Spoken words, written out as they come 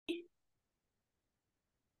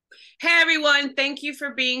Hey everyone, thank you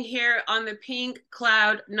for being here on the Pink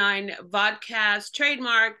Cloud 9 vodcast,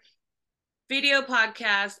 trademark video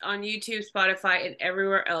podcast on YouTube, Spotify, and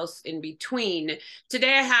everywhere else in between.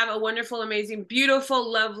 Today I have a wonderful, amazing,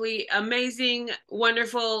 beautiful, lovely, amazing,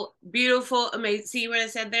 wonderful, beautiful, amazing. See what I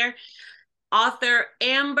said there? Author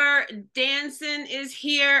Amber Danson is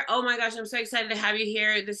here. Oh my gosh, I'm so excited to have you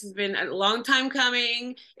here. This has been a long time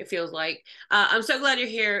coming, it feels like. I'm so glad you're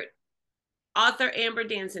here. Author Amber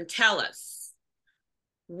Danson, tell us,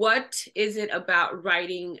 what is it about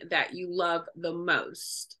writing that you love the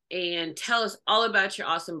most? And tell us all about your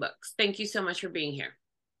awesome books. Thank you so much for being here.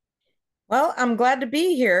 Well, I'm glad to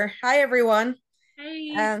be here. Hi, everyone.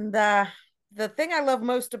 Hey. And the thing I love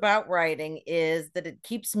most about writing is that it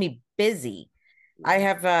keeps me busy. I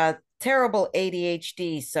have terrible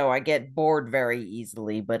ADHD, so I get bored very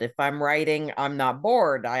easily. But if I'm writing, I'm not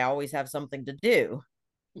bored. I always have something to do.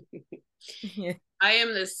 I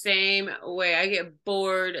am the same way. I get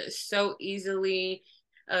bored so easily.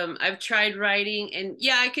 I've tried writing, and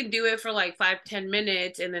yeah, I can do it for like 5, 10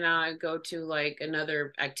 minutes, and then I go to like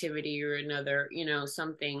another activity or another,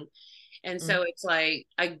 something. And so it's like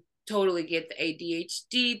I totally get the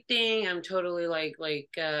ADHD thing. I'm totally like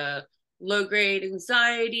low grade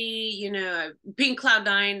anxiety. Pink Cloud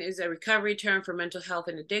 9 is a recovery term for mental health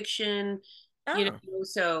and addiction. Oh,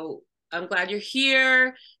 So I'm glad you're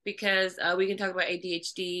here because we can talk about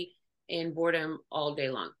ADHD and boredom all day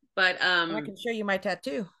long. But and I can show you my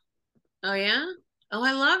tattoo. oh yeah, oh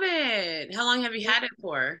I love it. How long have you Yep. had it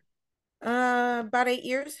for? About 8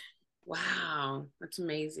 years. Wow, that's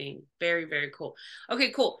amazing. Very, very cool.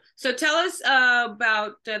 Okay, cool. So tell us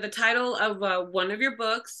about the title of one of your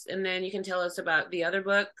books, and then you can tell us about the other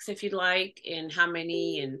books if you'd like, and how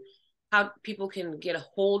many, and how people can get a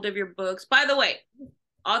hold of your books. By the way,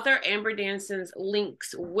 author Amber Danson's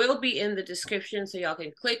links will be in the description, so y'all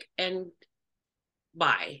can click and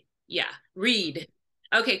buy. Yeah, read.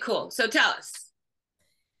 Okay, cool. So tell us.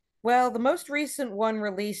 Well, the most recent one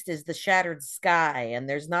released is The Shattered Sky, and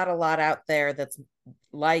there's not a lot out there that's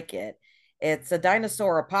like it. It's a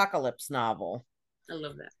dinosaur apocalypse novel. I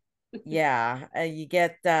love that. Yeah, you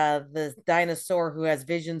get the dinosaur who has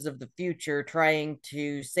visions of the future trying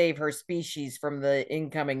to save her species from the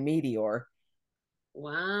incoming meteor.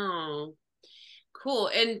 Wow.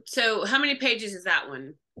 Cool. And so how many pages is that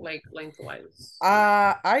one, like lengthwise?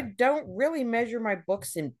 I don't really measure my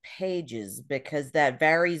books in pages because that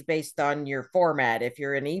varies based on your format. If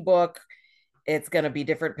you're an ebook, it's going to be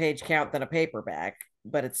different page count than a paperback,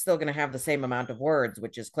 but it's still going to have the same amount of words,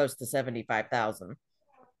 which is close to 75,000.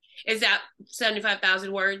 Is that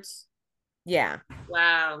 75,000 words? Yeah.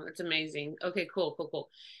 Wow, that's amazing. Okay, cool, cool, cool.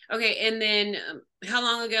 Okay, and then how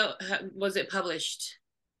long ago was it published?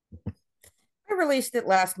 I released it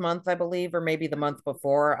last month, I believe, or maybe the month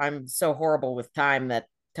before. I'm so horrible with time that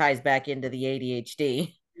ties back into the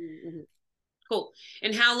ADHD. Mhm. Cool.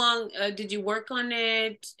 And how long did you work on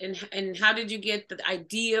it? And how did you get the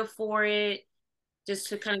idea for it? Just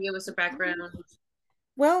to kind of give us a background.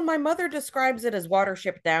 Well, my mother describes it as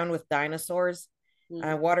Watership Down with dinosaurs.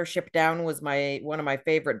 Mm, Watership Down was my one of my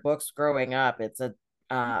favorite books growing up. It's a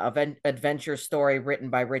adventure story written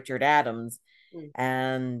by Richard Adams, mm,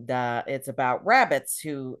 and it's about rabbits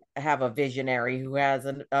who have a visionary who has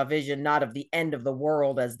a vision not of the end of the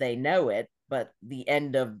world as they know it, but the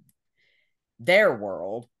end of their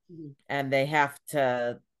world, mm. and they have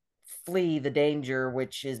to flee the danger,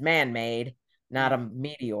 which is man-made, not Mm. a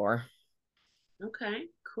meteor. Okay,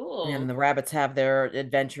 cool. And the rabbits have their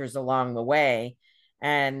adventures along the way.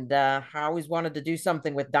 And I always wanted to do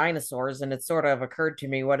something with dinosaurs, and it sort of occurred to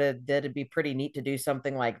me that it'd be pretty neat to do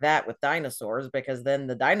something like that with dinosaurs, because then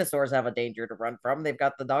the dinosaurs have a danger to run from. They've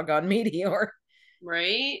got the doggone meteor.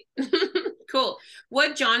 Right? Cool.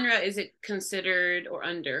 What genre is it considered or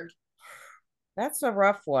under? That's a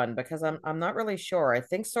rough one because I'm not really sure. I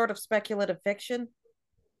think sort of speculative fiction.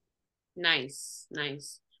 Nice,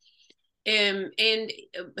 nice. And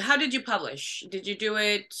how did you publish? Did you do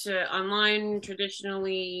it online,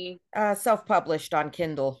 traditionally? Self-published on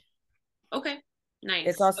Kindle. Okay,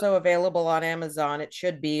 It's nice. also available on Amazon. It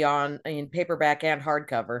should be on in paperback and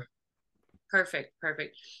hardcover. Perfect,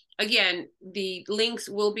 perfect. Again, the links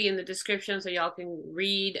will be in the description so y'all can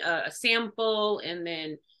read a sample and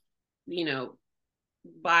then, you know,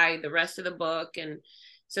 buy the rest of the book. And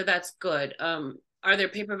so that's good. Are there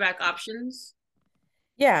paperback options?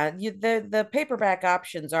 Yeah, the paperback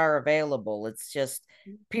options are available. It's just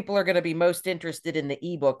people are going to be most interested in the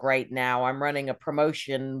ebook right now. I'm running a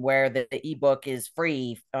promotion where the ebook is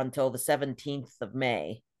free until the 17th of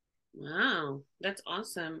May. Wow, that's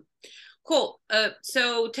awesome. Cool.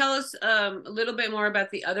 So tell us a little bit more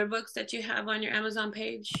about the other books that you have on your Amazon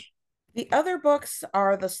page. The other books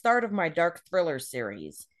are the start of my dark thriller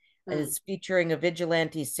series. Hmm. It's featuring a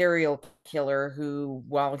vigilante serial killer who,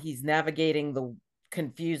 while he's navigating the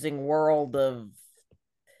confusing world of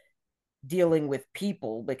dealing with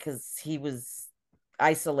people because he was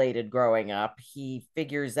isolated growing up, he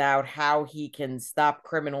figures out how he can stop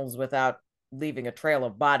criminals without leaving a trail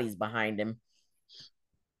of bodies behind him.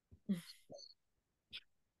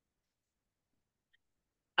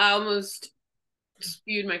 I almost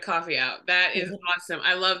spewed my coffee out. That is awesome.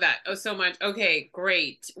 I love that. Oh, so much. Okay,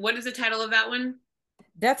 great. What is the title of that one?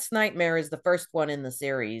 Death's Nightmare is the first one in the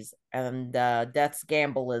series, and Death's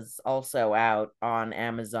Gamble is also out on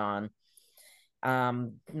Amazon.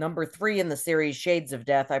 Number three in the series, Shades of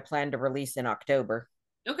Death, I plan to release in October.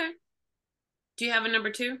 Okay. Do you have a number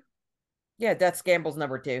two? Yeah, Death's Gamble's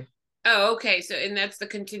number two. Oh, okay. So, and that's the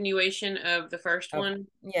continuation of the first Of one.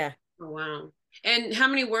 yeah. Oh, wow. And how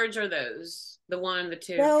many words are those? The one, the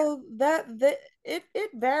two? Well, it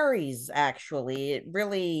varies actually. It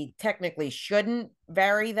really technically shouldn't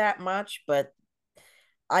vary that much, but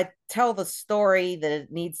I tell the story that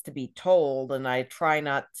it needs to be told, and I try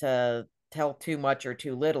not to tell too much or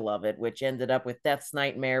too little of it, which ended up with Death's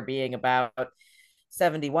Nightmare being about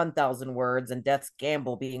 71,000 words and Death's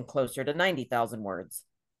Gamble being closer to 90,000 words.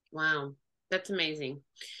 Wow. That's amazing.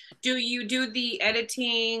 Do you do the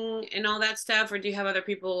editing and all that stuff, or do you have other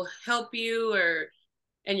people help you, or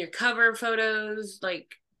and your cover photos?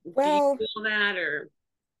 Like, do you Well, do all that, or?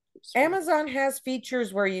 Amazon has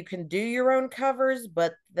features where you can do your own covers,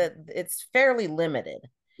 but that it's fairly limited.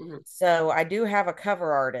 Mhm. So I do have a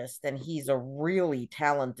cover artist, and he's a really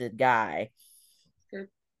talented guy. Good.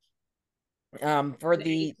 For The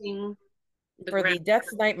the editing, the for graph. the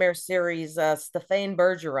Death's Nightmare series, Stéphane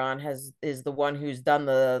Bergeron has is the one who's done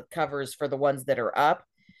the covers for the ones that are up.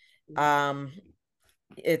 Um,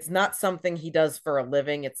 it's not something he does for a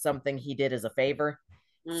living; it's something he did as a favor.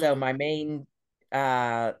 So Mm. my main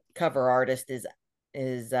cover artist is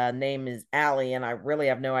his name is Ali, and I really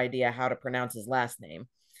have no idea how to pronounce his last name.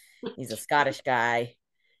 He's a Scottish guy,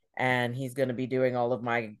 and he's going to be doing all of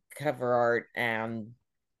my cover art. And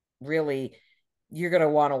really, you're going to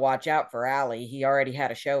want to watch out for Ali. He already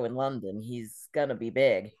had a show in London. He's going to be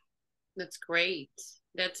big. That's great.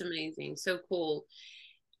 That's amazing. So cool.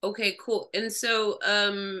 Okay, cool. And so,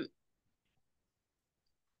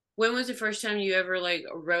 when was the first time you ever like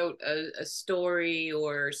wrote a story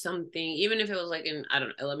or something, even if it was like in, I don't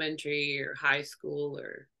know, elementary or high school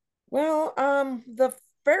or? Well, the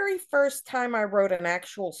very first time I wrote an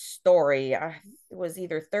actual story, it was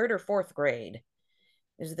either third or fourth grade.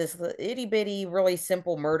 There's this itty bitty, really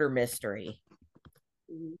simple murder mystery,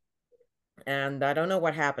 Mhm. and I don't know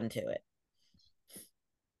what happened to it.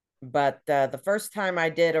 But the first time I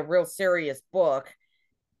did a real serious book,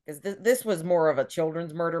 because this was more of a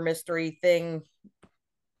children's murder mystery thing.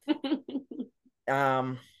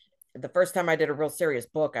 Um, the first time I did a real serious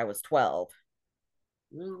book, I was 12.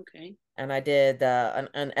 Okay. And I did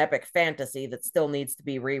an epic fantasy that still needs to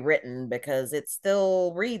be rewritten because it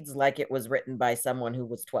still reads like it was written by someone who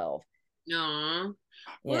was 12. No.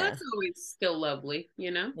 Well, Yeah. that's always still lovely,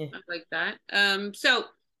 you know? Yeah. I like that. So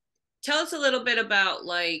tell us a little bit about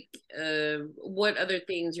like what other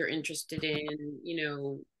things you're interested in,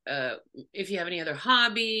 if you have any other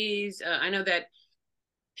hobbies. I know that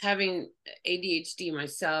having ADHD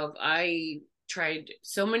myself, I tried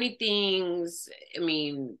so many things. I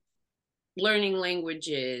mean, learning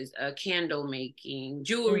languages, candle making,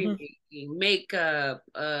 jewelry Mm-hmm. making, makeup,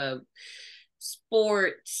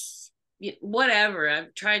 sports, whatever.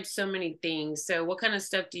 I've tried so many things. So, what kind of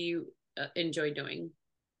stuff do you enjoy doing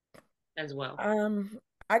as well? Um,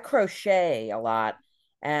 I crochet a lot,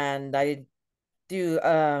 and I do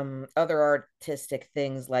other artistic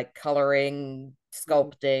things like coloring, Mhm.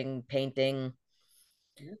 sculpting, painting,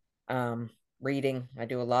 Yeah. um, reading. I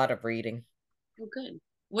do a lot of reading, Oh, good.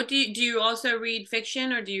 What do you also read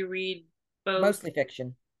fiction or do you read both? mostly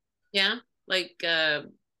fiction. Yeah. Like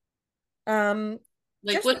Um,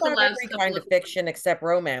 just what's the about last every couple kind of? of fiction except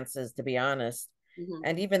romances, to be honest. Mhm.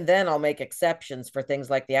 And even then, I'll make exceptions for things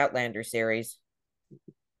like the Outlander series.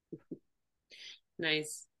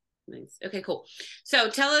 Nice. Nice. Okay, cool. So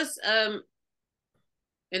tell us, and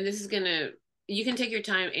this is gonna, you can take your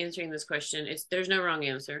time answering this question. There's no wrong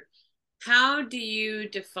answer. How do you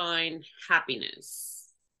define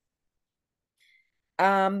happiness?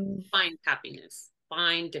 Um, Find happiness.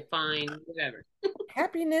 Find, define, whatever.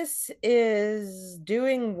 Happiness is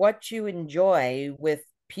doing what you enjoy with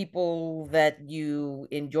people that you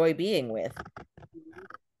enjoy being with,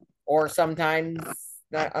 Or sometimes,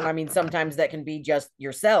 I mean, sometimes that can be just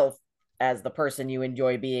yourself as the person you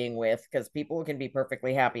enjoy being with, because people can be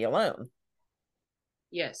perfectly happy alone.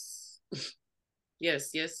 Yes.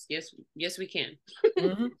 Yes, yes, yes, yes, we can.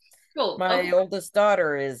 Hmm. Cool. Okay. My oldest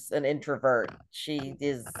daughter is an introvert. She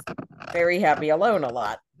is very happy alone a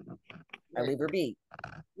lot. I Right. leave her be.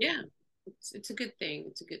 Yeah. It's a good thing.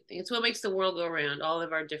 It's a good thing. It's what makes the world go around, all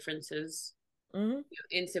of our differences Hmm.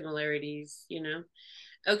 and similarities, you know.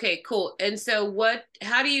 Okay, cool. And so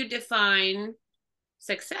how do you define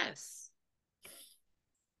success?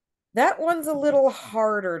 That one's a little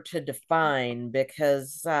harder to define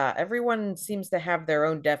because everyone seems to have their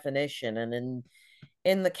own definition, and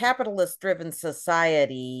in the capitalist-driven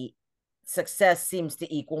society, success seems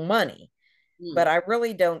to equal money. Mm, But I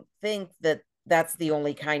really don't think that that's the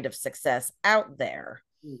only kind of success out there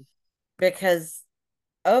mm. because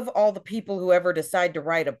of all the people who ever decide to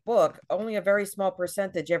write a book, only a very small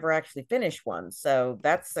percentage ever actually finish one. So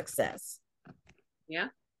that's success. Yeah.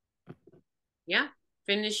 Yeah.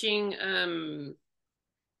 Finishing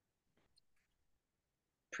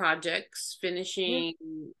projects, Yeah. finishing,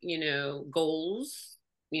 goals,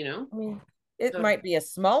 you know. I mean, it So might be a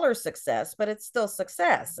smaller success, but it's still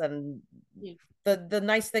success. And yeah. the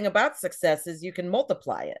nice thing about success is you can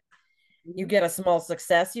multiply it. You Hmm. get a small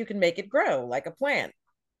success, you can make it grow like a plant.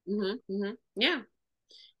 Hmm. Hmm. Yeah.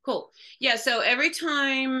 Cool. Yeah. So every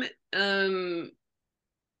time um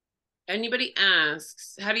anybody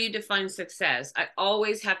asks, how do you define success? I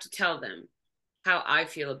always have to tell them how I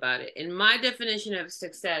feel about it. And my definition of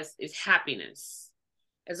success is happiness.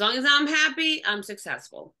 As long as I'm happy, I'm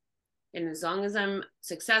successful. And as long as I'm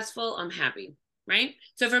successful, I'm happy. Right.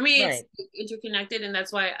 So for me, it's Right. interconnected. And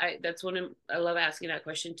that's why that's one I love asking that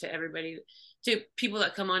question to everybody, to people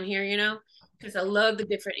that come on here, because I love the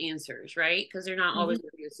different answers, right? Because they're not always Hmm.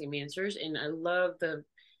 going to be the same answers. And I love the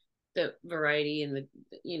variety and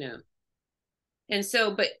you know, and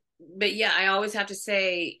so, but yeah, I always have to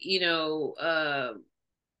say,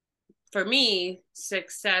 for me,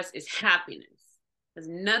 success is happiness. It has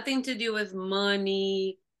nothing to do with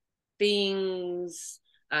money, things.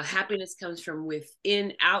 Happiness comes from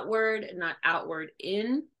within outward, not outward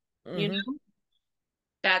in. You Hmm. know,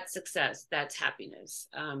 that's success. That's happiness.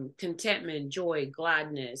 Contentment, joy,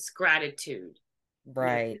 gladness, gratitude.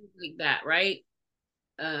 Right. Things like that, right?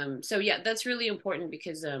 So yeah, that's really important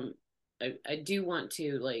because I do want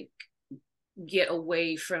to like get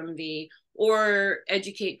away from the or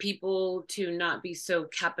educate people to not be so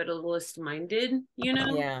capitalist minded, Yeah.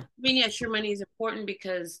 I mean, yeah, sure, money is important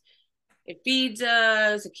because it feeds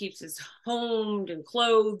us, it keeps us homed and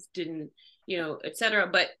clothed and etc.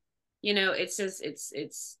 But it's just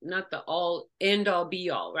it's not the all end all be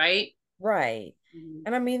all, right? Right. Mm-hmm.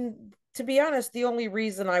 And I mean, to be honest, the only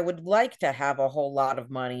reason I would like to have a whole lot of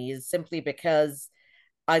money is simply because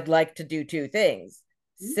I'd like to do two things: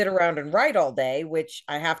 sit around and write all day, which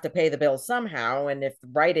I have to pay the bills somehow. And if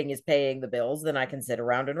writing is paying the bills, then I can sit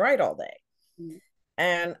around and write all day. Mm-hmm.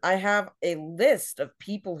 And I have a list of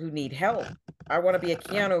people who need help. I want to be a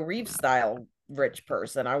Keanu Reeves style rich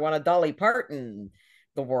person. I want a Dolly Parton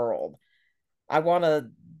the world. I want to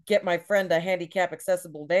get my friend a handicap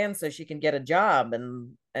accessible van so she can get a job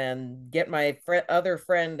and get my other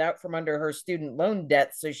friend out from under her student loan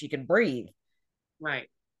debt so she can breathe. Right.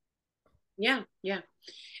 Yeah, yeah.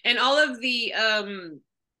 And all of the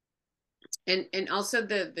and also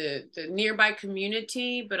the nearby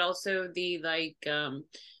community, but also the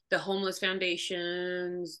the homeless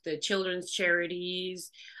foundations, the children's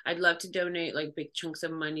charities. I'd love to donate like big chunks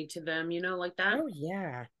of money to them, like that. Oh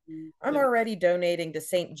yeah. I'm That'd be- already donating to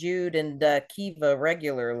St. Jude and Kiva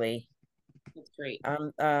regularly. That's great.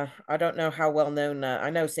 I don't know how well known. I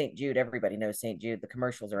know St. Jude. Everybody knows St. Jude. The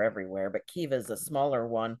commercials are everywhere, but Kiva is a smaller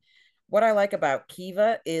one. What I like about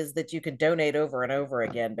Kiva is that you can donate over and over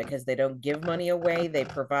again because they don't give money away. They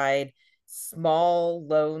provide small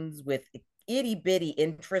loans with itty bitty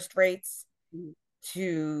interest rates Mhm.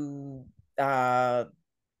 to uh,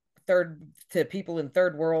 third to people in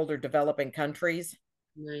third world or developing countries,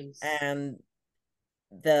 Nice. and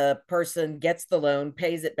the person gets the loan,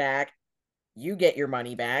 pays it back, you get your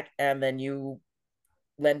money back, and then you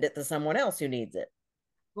lend it to someone else who needs it.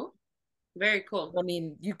 Cool. Very cool. I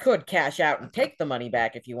mean, you could cash out and take the money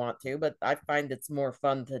back if you want to, but I find it's more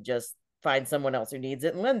fun to just find someone else who needs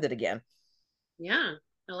it and lend it again. Yeah,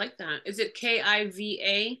 I like that. Is it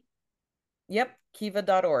KIVA? Yep,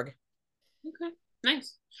 kiva.org. Okay,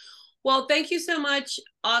 nice. Well, thank you so much,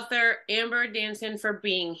 author Amber Danson, for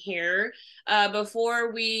being here.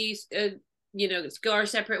 Before we, go our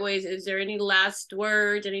separate ways, is there any last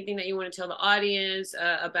words, anything that you want to tell the audience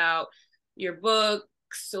about your book,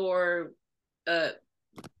 books or uh,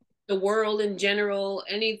 the world in general?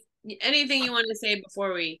 Anything you want to say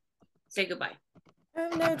before we say goodbye?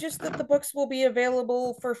 No, just that the books will be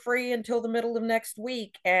available for free until the middle of next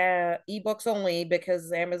week. Ebooks only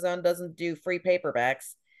because Amazon doesn't do free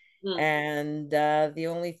paperbacks. Hmm. And the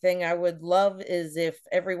only thing I would love is if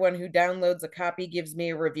everyone who downloads a copy gives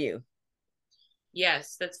me a review.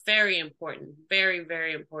 Yes, that's very important. Very,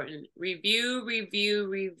 very important. Review, review,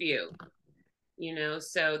 review.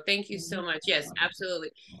 So thank you so much. Yes,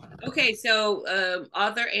 absolutely. Okay, so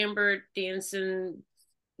author Amber Danson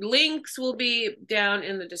links will be down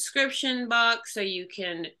in the description box so you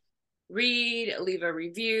can read, leave a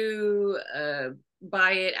review,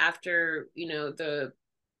 buy it after the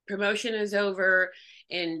promotion is over,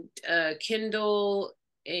 and Kindle.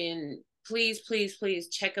 And please, please, please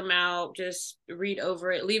check them out. Just read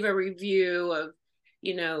over it, leave a review of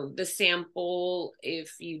the sample.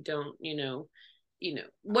 If you don't,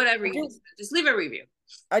 whatever I you do just leave a review.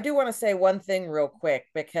 I do want to say one thing real quick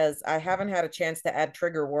because I haven't had a chance to add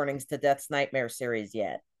trigger warnings to Death's Nightmare series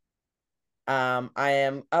yet. I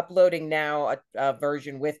am uploading now a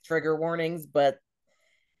version with trigger warnings, but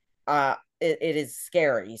it is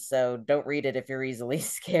scary, so don't read it if you're easily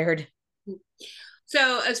scared.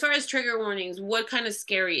 So, as far as trigger warnings, what kind of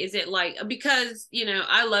scary is it? Like, because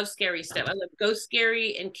I love scary stuff. I love ghost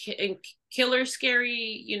scary and killer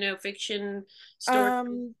scary. Fiction story,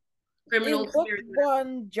 Um, criminal in book scary.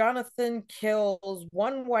 one, Jonathan kills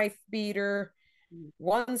one wife beater,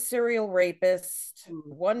 one serial rapist,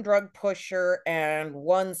 one drug pusher, and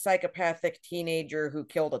one psychopathic teenager who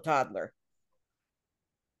killed a toddler.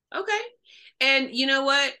 Okay. And you know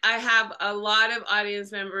what? I have a lot of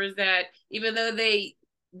audience members that, even though they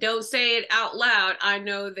don't say it out loud, I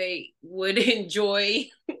know they would enjoy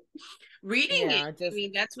reading it. Yeah, I just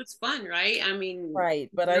mean, that's what's fun, right? I mean, right.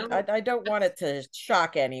 But I don't want it to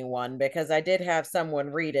shock anyone because I did have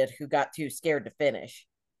someone read it who got too scared to finish.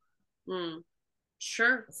 mm,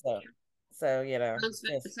 sure. So so It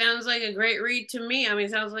just sounds like a great read to me. I mean,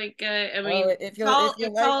 it sounds like I oh, mean, if it's you all if you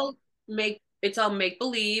it's like all make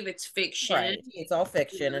believe. It's fiction. right, it's all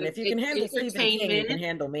fiction, and if you can It's handle Stephen King, you can entertainment,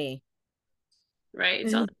 handle me. right?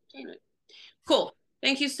 It's all entertainment. Cool.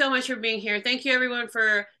 Thank you so much for being here. Thank you everyone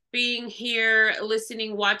for being here,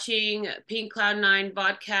 listening, watching Pink Cloud 9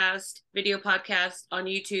 podcast, video podcast on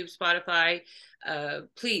YouTube, Spotify.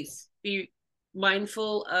 Please be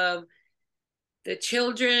mindful of the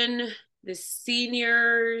children, the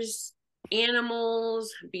seniors,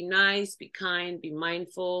 animals. Be nice, be kind, be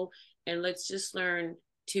mindful, and let's just learn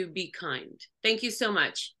to be kind. Thank you so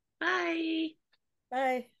much. Bye.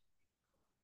 Bye.